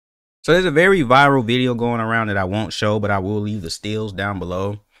So there's a very viral video going around that I won't show, but I will leave the stills down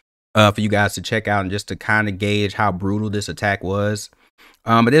below for you guys to check out and just to kind of gauge how brutal this attack was.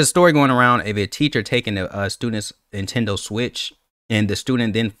 But there's a story going around of a teacher taking a student's Nintendo Switch, and the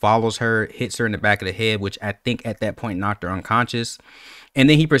student then follows her, hits her in the back of the head, which I think at that point knocked her unconscious. And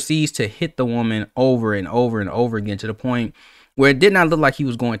then he proceeds to hit the woman over and over and over again to the point where it did not look like he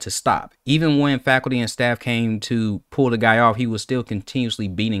was going to stop. Even when faculty and staff came to pull the guy off, he was still continuously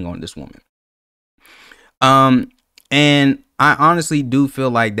beating on this woman. And I honestly do feel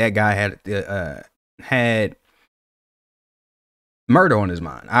like that guy had murder on his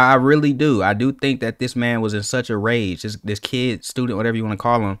mind. I really do. I do think that this man was in such a rage. This kid, student, whatever you want to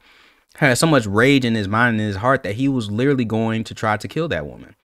call him, had so much rage in his mind and his heart that he was literally going to try to kill that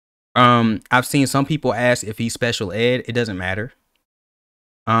woman. I've seen some people ask if he's special ed. It doesn't matter.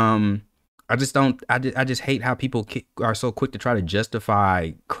 I just hate how people are so quick to try to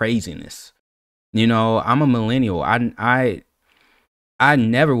justify craziness. You know, I'm a millennial. I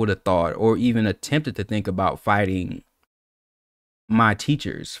never would have thought or even attempted to think about fighting my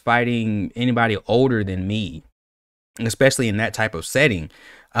teachers, fighting anybody older than me, especially in that type of setting.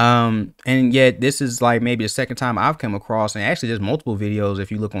 And yet this is like maybe the second time I've come across, and actually there's multiple videos if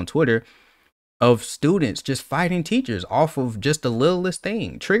you look on Twitter, of students just fighting teachers off of just the littlest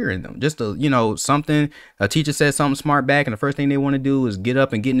thing, triggering them. Just a, you know, something, a teacher says something smart back, and the first thing they want to do is get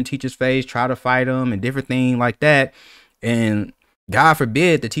up and get in the teacher's face, try to fight them and different things like that. And God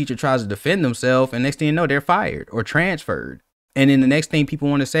forbid the teacher tries to defend themselves, and next thing you know, they're fired or transferred. And then the next thing people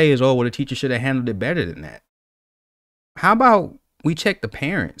want to say is, oh, well, the teacher should have handled it better than that. How about we check the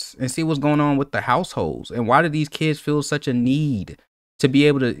parents and see what's going on with the households? And why do these kids feel such a need to be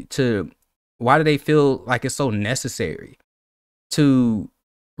able to why do they feel like it's so necessary to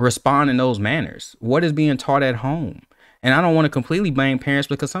respond in those manners? What is being taught at home? And I don't want to completely blame parents,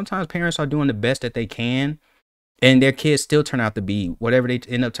 because sometimes parents are doing the best that they can and their kids still turn out to be whatever they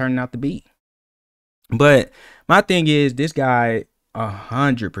end up turning out to be. But my thing is, this guy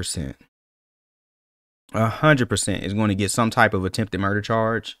 100% is going to get some type of attempted murder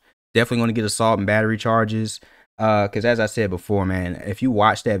charge. Definitely going to get assault and battery charges. Because as I said before, man, if you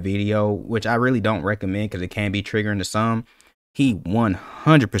watch that video, which I really don't recommend because it can be triggering to some, he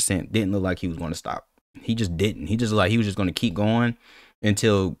 100% didn't look like he was going to stop. He just didn't. He just looked like he was just going to keep going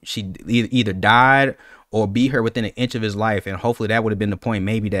until she either died or beat her within an inch of his life. And hopefully that would have been the point,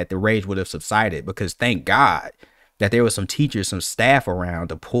 maybe, that the rage would have subsided, because thank God that there was some teachers, some staff around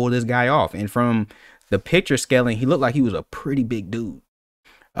to pull this guy off. And from the picture scaling, he looked like he was a pretty big dude.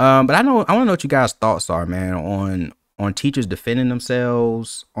 But I want to know what you guys' thoughts are, man, on teachers defending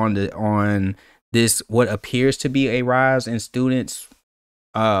themselves, on this what appears to be a rise in students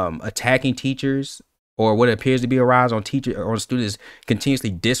attacking teachers, or what appears to be a rise on students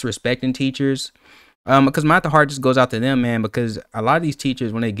continuously disrespecting teachers. Because my heart just goes out to them, man, because a lot of these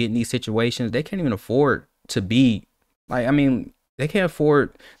teachers, when they get in these situations, they can't even afford to be like, I mean, they can't afford,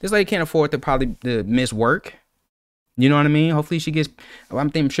 this lady can't afford to miss work. You know what I mean? Hopefully she gets,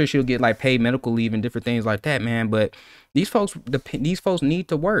 I'm sure she'll get like paid medical leave and different things like that, man. But these folks need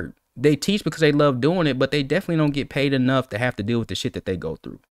to work. They teach because they love doing it, but they definitely don't get paid enough to have to deal with the shit that they go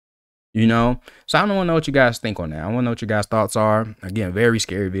through. You know? So I don't want to know what you guys think on that. I want to know what your guys' thoughts are. Again, very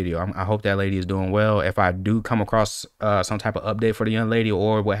scary video. I hope that lady is doing well. If I do come across some type of update for the young lady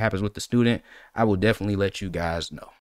or what happens with the student, I will definitely let you guys know.